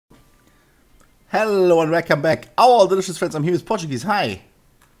Hello and welcome back, our delicious friends. I'm here with Portuguese. Hi.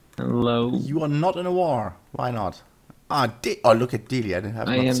 Hello. You are not in a war. Why not? Oh, look at Delia. I have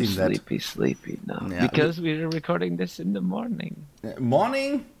not seen that. I am sleepy now. Yeah, because we're recording this in the morning.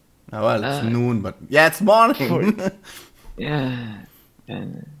 Morning? Oh, well, it's noon, but yeah, it's morning. Yeah,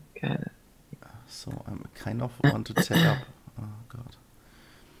 kinda. So I'm kind of want to take up. Oh God.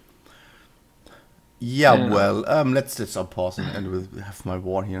 Yeah, well, let's stop pausing and we'll have my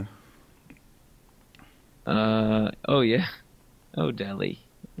war here. Oh yeah. Oh, Delhi.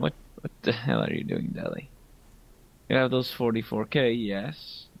 What the hell are you doing, Delhi? You have those 44k,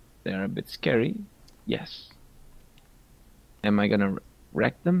 yes. They're a bit scary, yes. Am I gonna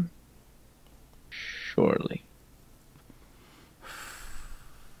wreck them? Surely.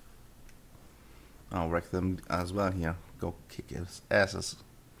 I'll wreck them as well here. Go kick his asses.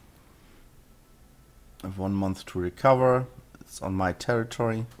 I have 1 month to recover. It's on my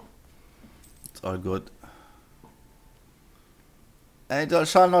territory. It's all good. I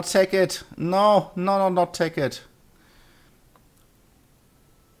shall not take it. No, not take it.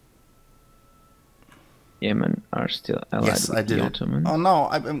 Yemen are still allied Yes, with I did the it. Ottomans. Oh no,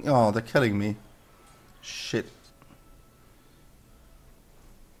 oh, they're killing me. Shit.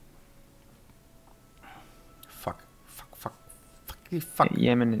 Fuck. Yeah,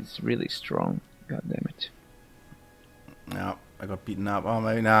 Yemen is really strong. God damn it. Yeah, I got beaten up. Oh,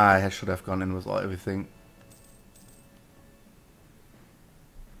 maybe, nah, I should have gone in with everything.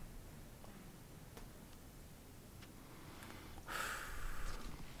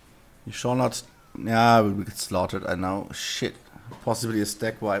 You shall not... Yeah, we get slaughtered, I know. Shit. Possibly a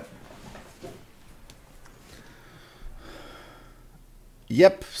stack wipe.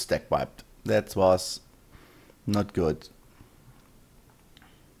 Yep, stack wiped. That was not good.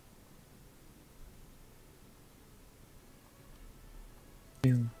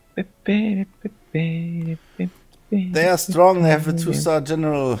 They are strong, they have a 2-star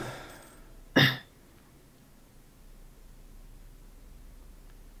general.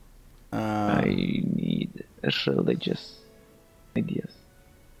 I need religious ideas.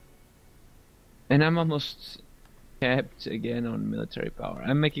 And I'm almost capped again on military power.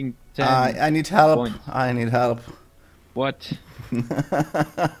 I'm making 10 I need help. points. I need help. What?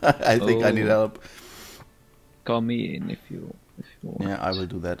 I think I need help. Call me in if you want. Yeah, I will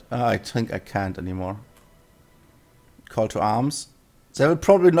do that. I think I can't anymore. Call to arms. They will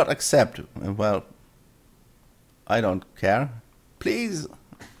probably not accept. Well, I don't care. Please.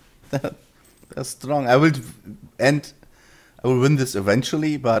 They're strong. I will win this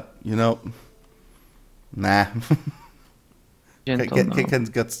eventually, but you know, nah. Can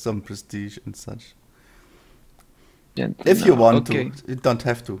get some prestige and such. Gentle if you now. want Okay. to, you don't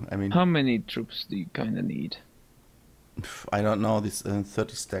have to. I mean, how many troops do you kind of need? I don't know. This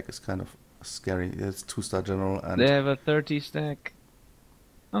 30 stack is kind of scary. It's 2-star general, and They have a 30 stack.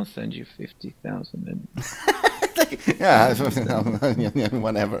 I'll send you 50,000 and yeah,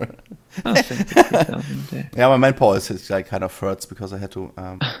 whatever. I'll send 50,000 there. Yeah, my manpower is like kind of hurts because I had to.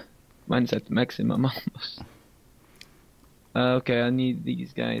 Mine's at maximum almost. Okay, I need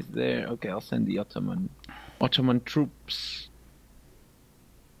these guys there. Okay, I'll send the Ottoman troops.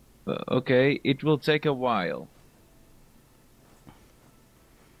 Okay, it will take a while.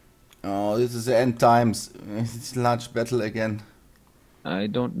 Oh, this is the end times. It's a large battle again. I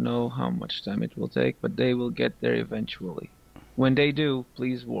don't know how much time it will take, but they will get there eventually. When they do,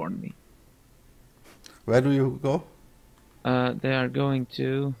 please warn me. Where do you go? They are going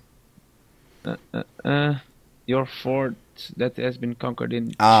to your fort that has been conquered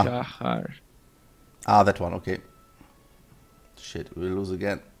in Shahar. Ah, that one, okay. Shit, we'll lose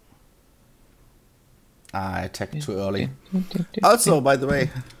again. I attacked too early. Also, by the way,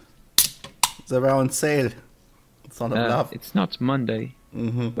 they were on sale. It's not a bluff. It's not Monday.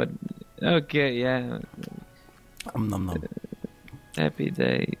 But okay, yeah. Nom. Happy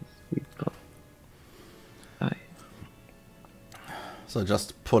days, people. Bye. So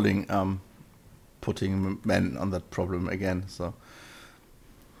just putting men on that problem again. So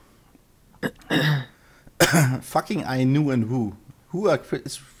fucking I knew and who are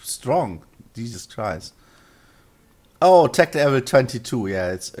is strong. Jesus Christ. Oh, tech level 22.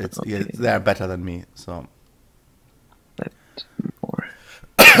 Yeah, it's okay. Yeah, they're better than me. So more.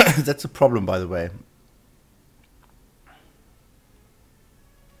 that's a problem, by the way.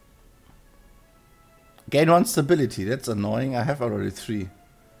 Gain 1 stability. That's annoying. I have already 3.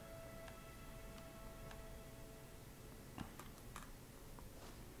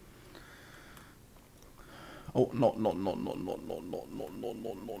 Oh, no,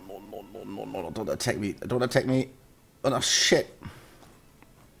 don't attack me. Oh, shit.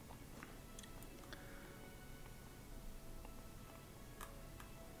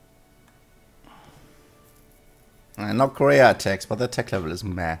 And now Korea attacks, but their tech level is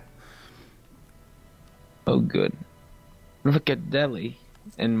meh. Oh, good. Look at Delhi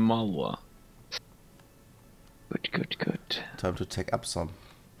and Malwa. Good, good, good. Time to take up some.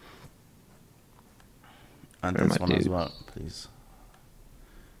 And Where are this my one as dudes? well, please.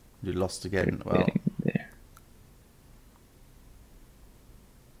 You lost again. They're Well, getting there.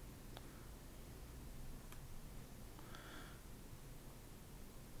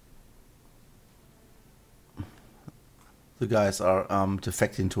 the guys are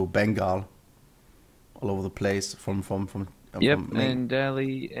defecting to Bengal all over the place from Yep, from Maine. and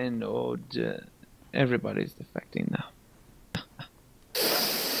Delhi and Ode, everybody's defecting now.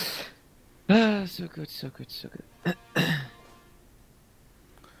 So good, so good, so good.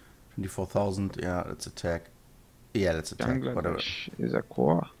 24,000. Yeah, let's attack. Yeah, let's attack. Whatever. Bangladesh is a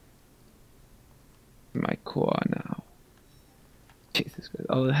core. My core now. Jesus Christ,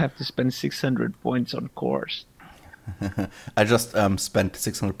 I'll have to spend 600 points on cores. I just spent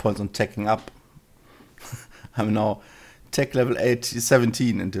 600 points on teching up. I'm now tech level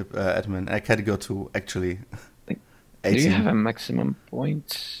 17 into admin. I can't go to actually 18. Do you have a maximum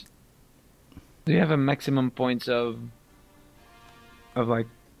point? Do you have a maximum points of like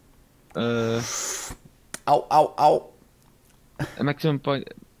Ow, ow, ow. a maximum point,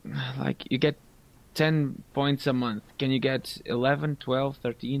 like you get 10 points a month. Can you get 11, 12,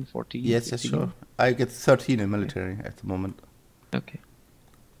 13, 14? Yes, yes, 15? sure. I get 13 in military at the moment. Okay.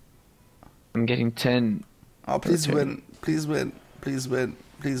 I'm getting 10. Oh, please Okay. win. Please win. Please win.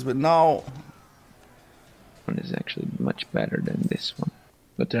 Please win. No. One is actually much better than this one.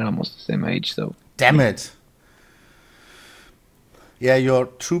 But they're almost the same age, though. Damn it. Yeah, your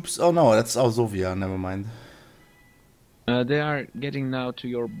troops. Oh, no, that's Azovia. Never mind. They are getting now to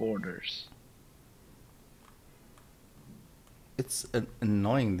your borders. It's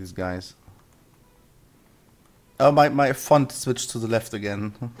annoying, these guys. Oh, my font switched to the left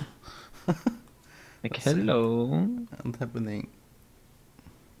again. Like, hello. What's happening?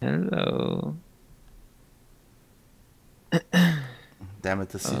 Hello. Damn it,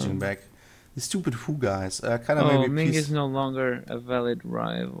 the sieging back. The stupid Who guys. Kind of Oh, maybe Ming peace. is no longer a valid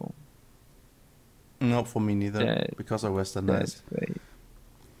rival. No, for me neither. That- Because I westernized. That's great.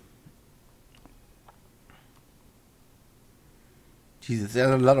 Jesus, there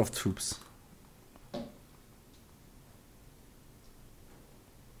are a lot of troops.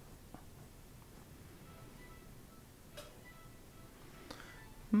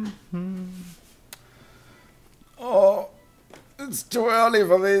 Oh, it's too early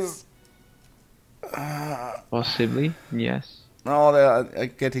for this. Possibly, yes. No, they are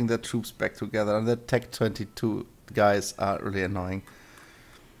getting their troops back together, and the Tech 22 guys are really annoying.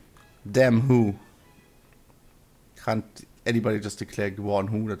 Damn Who. Can't anybody just declare war on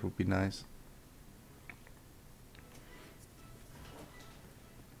Who? That would be nice.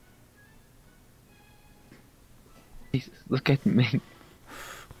 Jesus, look at me.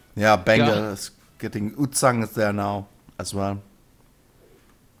 Yeah, Bengal is getting Utsang is there now as well.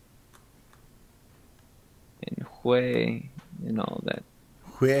 And Hui and all that.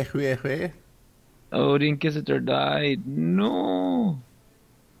 Hue. Oh, the Inquisitor died. No.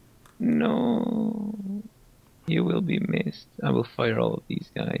 No. You will be missed. I will fire all of these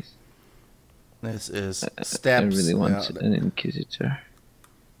guys. This is I steps. really want Yeah, an Inquisitor.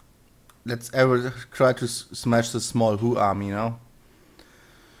 let's ever try to smash the small Who army now.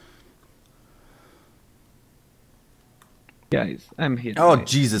 Guys, I'm here. Oh, guys.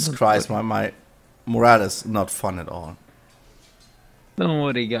 Jesus Don't Christ, worry. my morale is not fun at all. Don't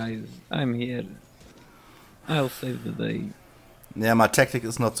worry, guys. I'm here. I'll save the day. Yeah, my tactic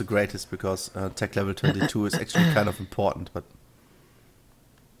is not the greatest because tech level 22 is actually kind of important, but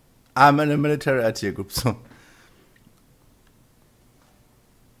I'm in a military idea group, so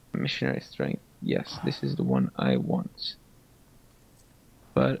Missionary strength. Yes, this is the one I want.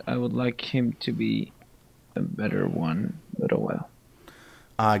 But I would like him to be a better one. But oh well.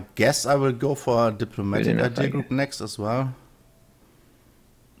 I guess I will go for a diplomatic Good enough, idea I group guess. next as well.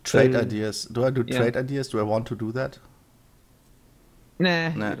 Trade So- ideas. Do I do yeah. trade ideas? Do I want to do that? Nah,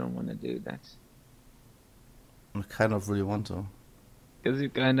 Nah. you don't want to do that. I kind of really want to. Because you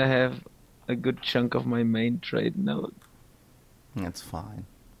kind of have a good chunk of my main trade node. That's fine.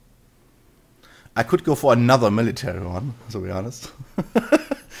 I could go for another military one, to be honest.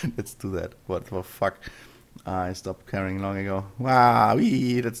 Let's do that. What the fuck? I stopped caring long ago. Wow,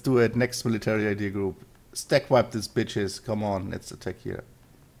 let's do it. Next military idea group. Stack wipe these bitches. Come on, let's attack here.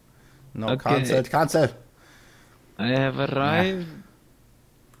 No, Okay. cancel. I have arrived.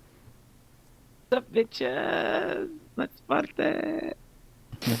 What's up, bitches? Let's party.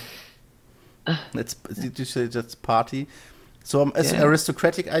 Did you say that's party? So as Yeah.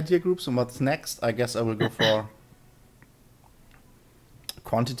 aristocratic idea groups, and what's next? I guess I will go for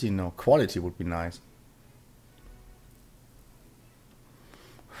quantity. No, quality would be nice.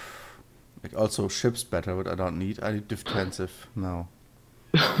 Like also ships better, but I don't need. I need defensive. No.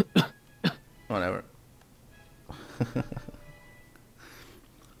 Whatever.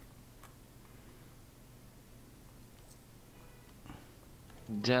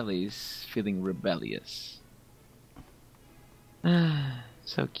 Delhi's feeling rebellious.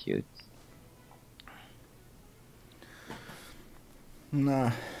 So cute.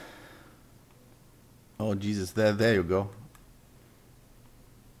 Nah. Oh Jesus! There you go.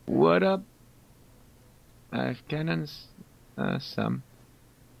 What up? I have cannons. Some.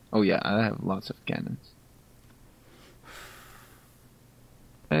 Oh yeah, I have lots of cannons.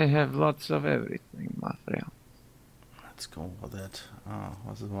 I have lots of everything, my friend. Let's go for that.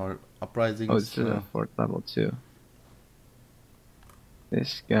 What's it more uprisings? Oh, it's fourth level too.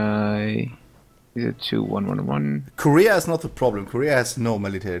 This guy. He's a 2-1-1-1. Korea is not the problem. Korea has no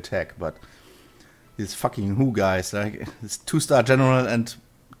military attack, but these fucking Who guys, like this 2-star general and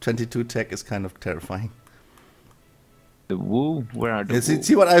 22 tech is kind of terrifying. The Wu? Where are the Wu?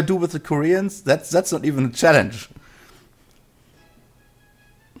 See what I do with the Koreans? That's not even a challenge.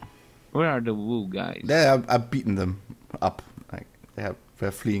 Where are the Wu guys? I've beaten them up. Like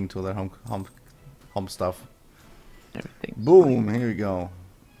they're fleeing to their home stuff. Everything. Boom! Here we go.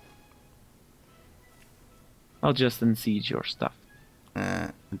 I'll just unsiege your stuff.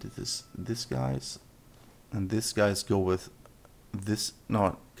 This guys, and this guys go with this.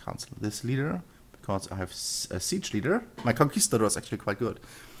 No, cancel this leader because I have a siege leader. My conquistador is actually quite good.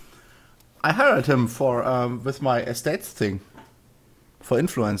 I hired him for with my estates thing for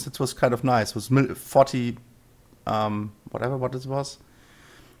influence. It was kind of nice. It was 40, whatever what it was.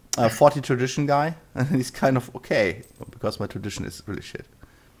 40 tradition guy, and he's kind of okay because my tradition is really shit.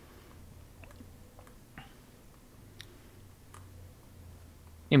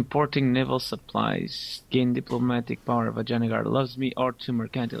 Importing naval supplies. Gain diplomatic power. Vajanagar loves me or to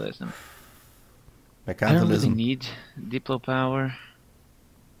mercantilism. I don't really need diplo power.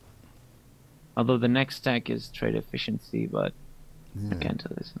 Although the next stack is trade efficiency, but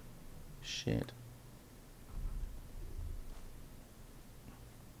mercantilism. Shit.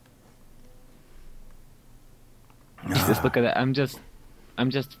 Just look at that. I'm just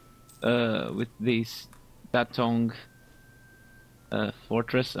with these Datong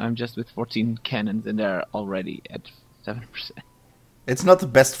fortress. I'm just with 14 cannons, and they're already at 7%. It's not the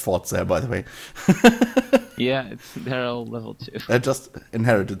best forts there, by the way. Yeah, they're all level 2. I just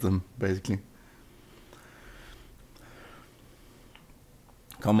inherited them, basically.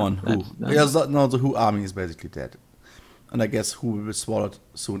 Come on, Who? Yes, no, the Who army is basically dead. And I guess Who will be swallowed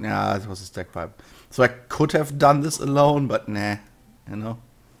soon. Yeah, it was a stack pipe. So I could have done this alone, but nah, you know.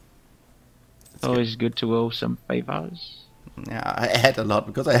 It's always good to owe some favors. Yeah, I had a lot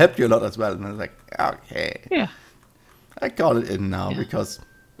because I helped you a lot as well. And I was like, okay. Yeah. I call it in now because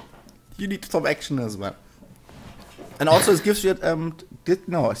you need some action as well. And also it gives you,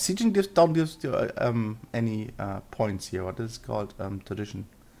 sieging don't gives you any points here. What is it called? Tradition.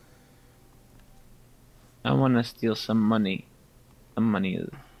 I want to steal some money. Some money.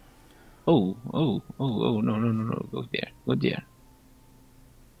 Oh, no. Go there.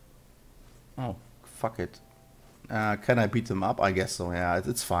 Oh, fuck it. Can I beat them up? I guess so, yeah,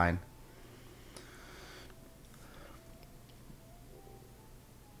 it's fine.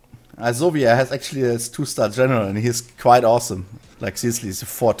 Azovia has actually a 2-star general and he's quite awesome. Like seriously, he's a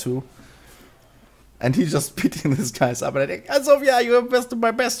 4-2. And he's just beating these guys up and I think, Azovia, you're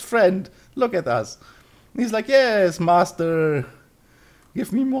my best friend. Look at us. And he's like, yes, master.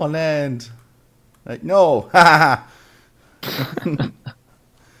 Give me more land. Like, no. Ha ha.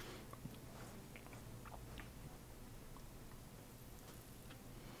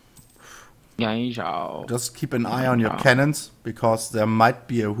 Just keep an eye on your cannons, because there might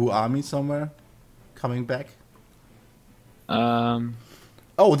be a Who army somewhere coming back.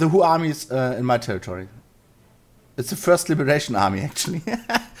 Oh, the Who army is in my territory. It's the first liberation army, actually.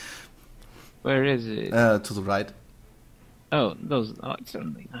 Where is it? To the right. Oh, those. Oh, it's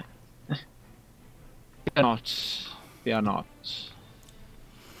certainly nice. Fear not.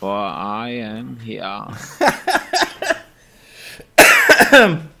 For I am here.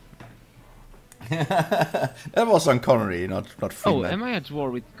 That was on Connery, not Freeman. Oh, am I at war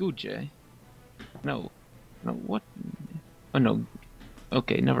with Guje? No, what? Oh no.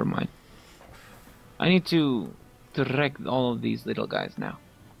 Okay, never mind. I need to wreck all of these little guys now.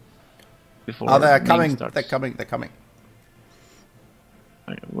 Before they're coming. starts. They're coming.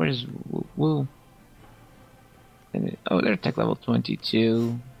 Where's Wu? Oh, they're tech level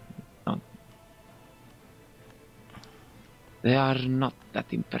 22. Oh. They are not that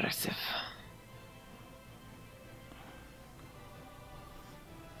impressive.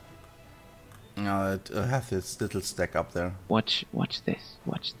 No, I have this little stack up there. Watch this.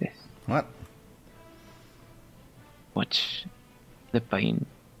 Watch this. What? Watch the pain.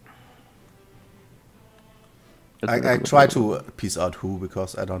 I try to piece out who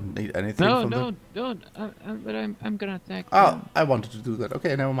because I don't need anything No, from no, them. don't. But I'm gonna attack Oh, them. I wanted to do that.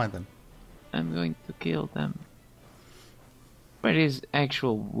 Okay, never mind then. I'm going to kill them. Where is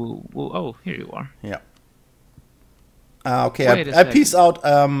actual Wu? Oh, here you are. Yeah. Okay, Wait a I piece second.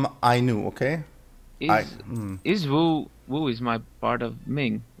 out I knew, okay? Is Wu is my part of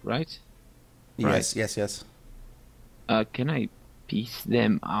Ming, right? Yes, yes. Can I piece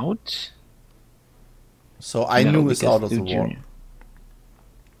them out? So I No, knew is because out of the they're war. junior.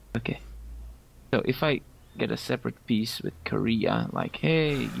 Okay. So if I get a separate piece with Korea, like,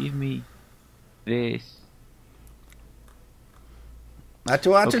 hey, give me this. Aren't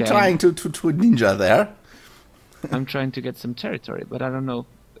you Okay, trying to ninja there? I'm trying to get some territory, but I don't know.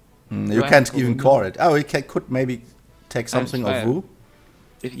 You I can't have even colonial? core it. Oh, you could maybe take something If of I- Wu.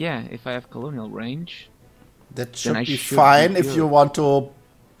 If I have colonial range, That should I be should fine be if you good. want to.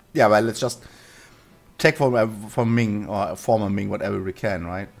 Yeah, well, let's just take from Ming or former Ming whatever we can,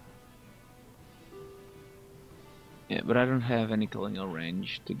 right? yeah, but I don't have any colonial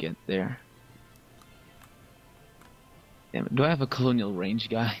range to get there. Damn it, do I have a colonial range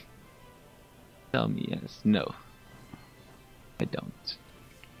guy? Tell me yes. No. I don't.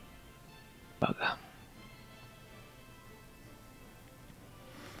 Bugger.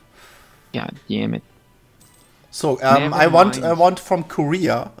 God damn it. So Never I mind. want from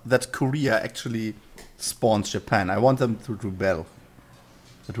Korea that Korea actually spawns Japan. I want them to rebel.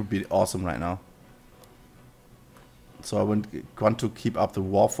 That would be awesome right now. So I want to keep up the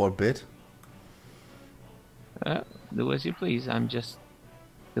war for a bit. Do as you please. I'm just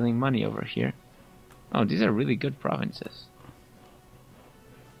stealing money over here. Oh, these are really good provinces.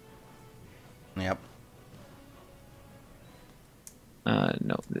 Yep.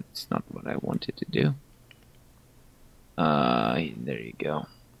 No, that's not what I wanted to do. There you go.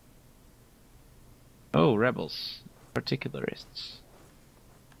 Oh, rebels. Particularists.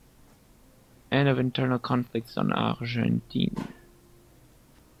 End of internal conflicts on Argentine.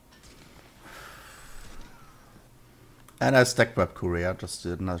 And I stacked up Korea just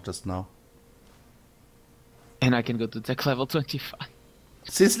now. And I can go to tech level 25.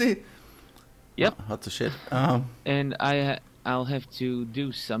 Seriously? Yep. What the shit? And I'll have to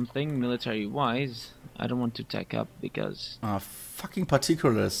do something military-wise. I don't want to tech up because Fucking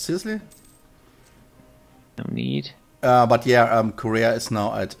particulars. Seriously? no need. But yeah, Korea is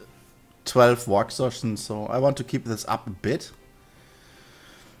now at 12 war exhaustion, so I want to keep this up a bit.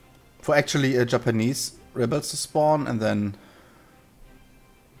 For actually Japanese rebels to spawn, and then...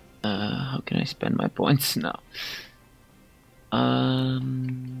 How can I spend my points now?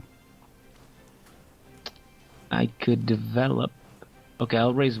 I could develop... Okay,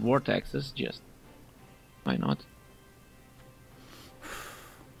 I'll raise war taxes, just... Why not?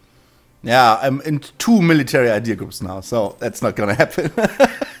 Yeah, I'm in 2 military idea groups now, so that's not gonna happen.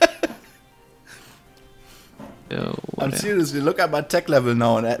 So, I'm seriously, look at my tech level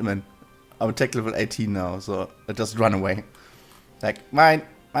now in admin. I'm tech level 18 now, so I just run away. Like, my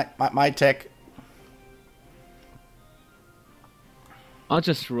tech. I'll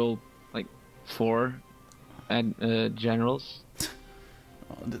just roll, like, 4 and generals.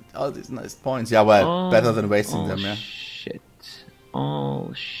 All these nice points. Yeah, well, better than wasting them, yeah. Shit.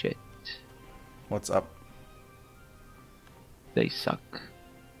 Oh, shit. What's up? They suck.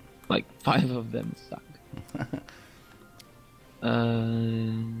 Like, 5 of them suck. I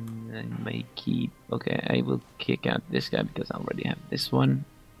may keep... Okay, I will kick out this guy because I already have this one.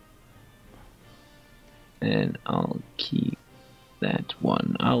 And I'll keep that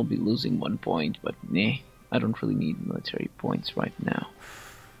one. I'll be losing 1 point, but nah. I don't really need military points right now.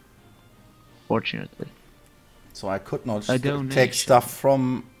 Fortunately. So I could not A donation. take stuff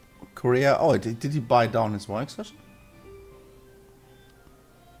from Korea. Oh, did he buy down his war exhaustion?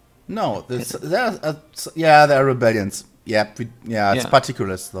 No, yeah, there are rebellions. Yeah, it's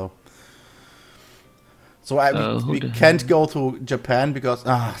particulars though. So we can't go to Japan because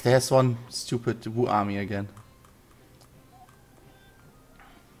there's one stupid Wu army again.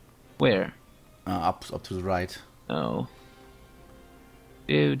 Where? Up to the right. Oh.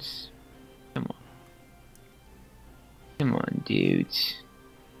 Dudes. Come on. Come on, dudes.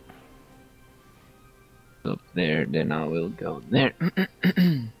 Up there, then I will go there.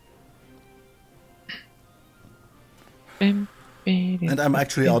 And I'm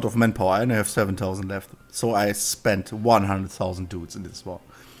actually out of manpower. I only have 7,000 left. So I spent 100,000 dudes in this war.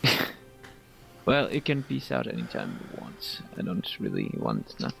 Well, you can peace out anytime you want. I don't really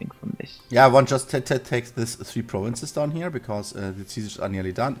want nothing from this. Yeah, one just takes this 3 provinces down here because the sieges are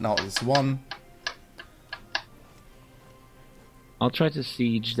nearly done. Now this one. I'll try to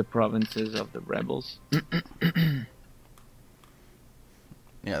siege the provinces of the rebels. Yeah,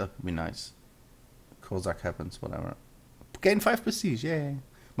 that would be nice. Cossack happens, whatever. Gain 5 prestige, yay.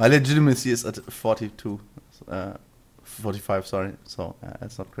 My legitimacy is at 42. 45, sorry. So,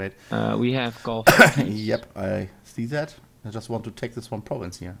 that's not great. We have golf. Yep, I see that. I just want to take this one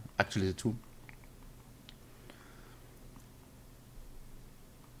province here. Actually, the 2.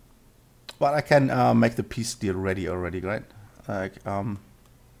 But I can make the peace deal ready already, right? Like, I'll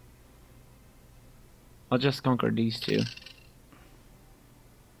just conquer these 2.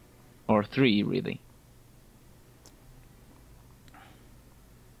 Or 3, really.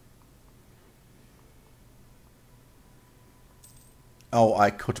 Oh, I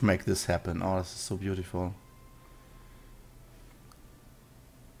could make this happen. Oh, this is so beautiful.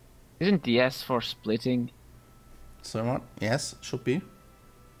 Isn't the S for splitting? So what? Yes, should be.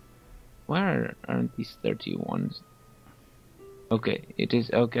 Where aren't these 31s? Okay, it is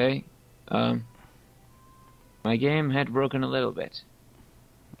okay. My game had broken a little bit.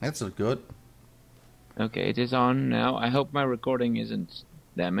 That's not good. Okay, it is on now. I hope my recording isn't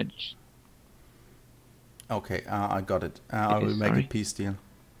damaged. Okay, I got it. I will make sorry. a peace deal.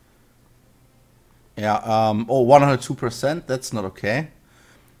 Yeah, oh, 102%, that's not okay.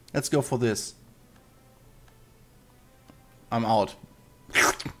 Let's go for this. I'm out.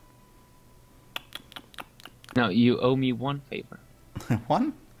 No, you owe me 1 favor.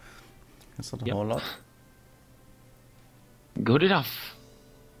 1? That's not a Yep. whole lot. Good enough.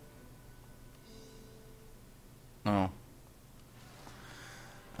 No.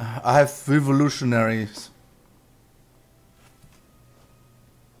 I have revolutionaries.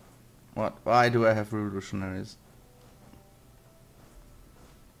 What? Why do I have revolutionaries?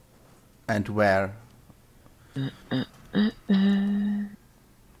 And where?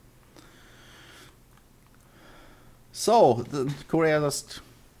 So, the Korea just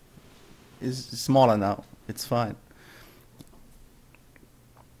is smaller now. It's fine.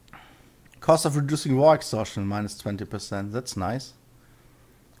 Cost of reducing war exhaustion minus 20%. That's nice.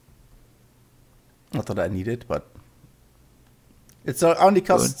 Not that I need it, but it's only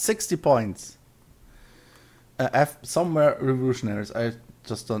cost 60 points. I have somewhere revolutionaries. I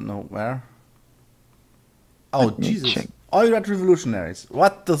just don't know where. Oh, Jesus. Oirat revolutionaries.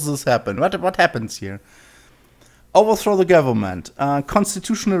 What does this happen? What happens here? Overthrow the government.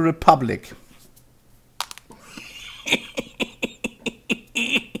 Constitutional republic.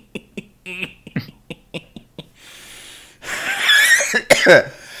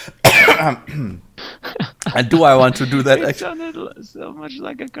 And do I want to do that? It sounded so much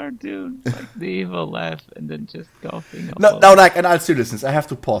like a cartoon. It's like the evil laugh and then just coughing. No, like, in all seriousness, I have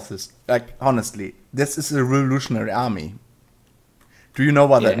to pause this. Like, honestly, this is a revolutionary army. Do you know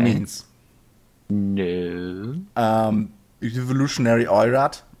what that means? No. Revolutionary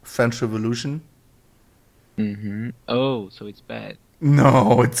Oirat, French Revolution. Oh, so it's bad.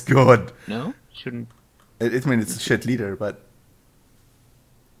 No, it's good. No? Shouldn't... I mean, it's a shit leader, but...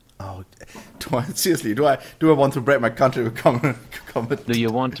 Oh, seriously, do I want to break my country with Do you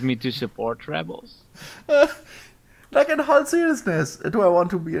want me to support rebels? Like, in all seriousness, do I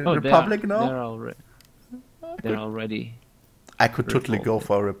want to be a republic now? They're already... I could totally go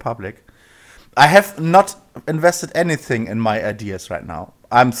for a republic. I have not invested anything in my ideas right now.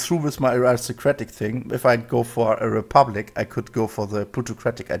 I'm through with my aristocratic thing. If I go for a republic, I could go for the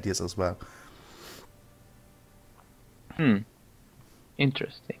plutocratic ideas as well.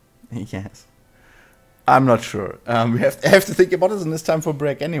 Interesting. Yes. I'm not sure. We have to think about this, and it's time for a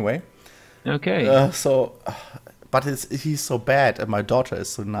break anyway. Okay. But he's so bad, and my daughter is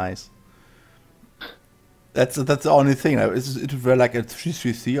so nice. That's the only thing. It were like a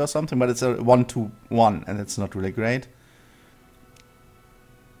 3-3-3 or something, but it's a 1-2-1, and it's not really great.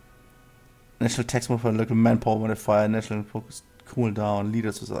 National tax modifier, local manpower modifier, national focus cooldown,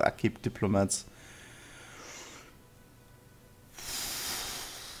 leaders with upkeep, diplomats.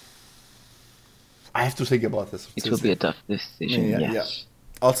 I have to think about this. It will be a tough decision, yes. Yeah.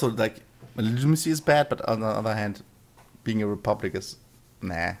 Also, like, legitimacy is bad, but on the other hand, being a republic is...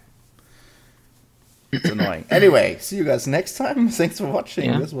 nah. It's annoying. Anyway, see you guys next time. Thanks for watching.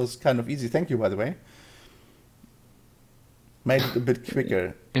 Yeah. This was kind of easy. Thank you, by the way. Made it a bit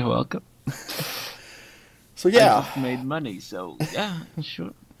quicker. You're welcome. So yeah. I just made money, so yeah,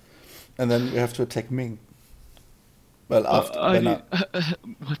 sure. And then we have to attack Ming. Well, after...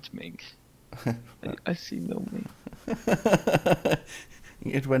 What Ming? I see no Ming.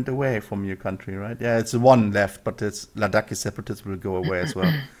 It went away from your country, right? Yeah, it's one left, but it's Ladakhi separatists will go away as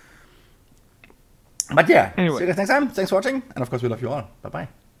well. But yeah, anyway. see you guys next time. Thanks for watching, and of course we love you all. Bye bye.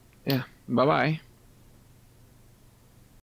 Yeah, bye bye.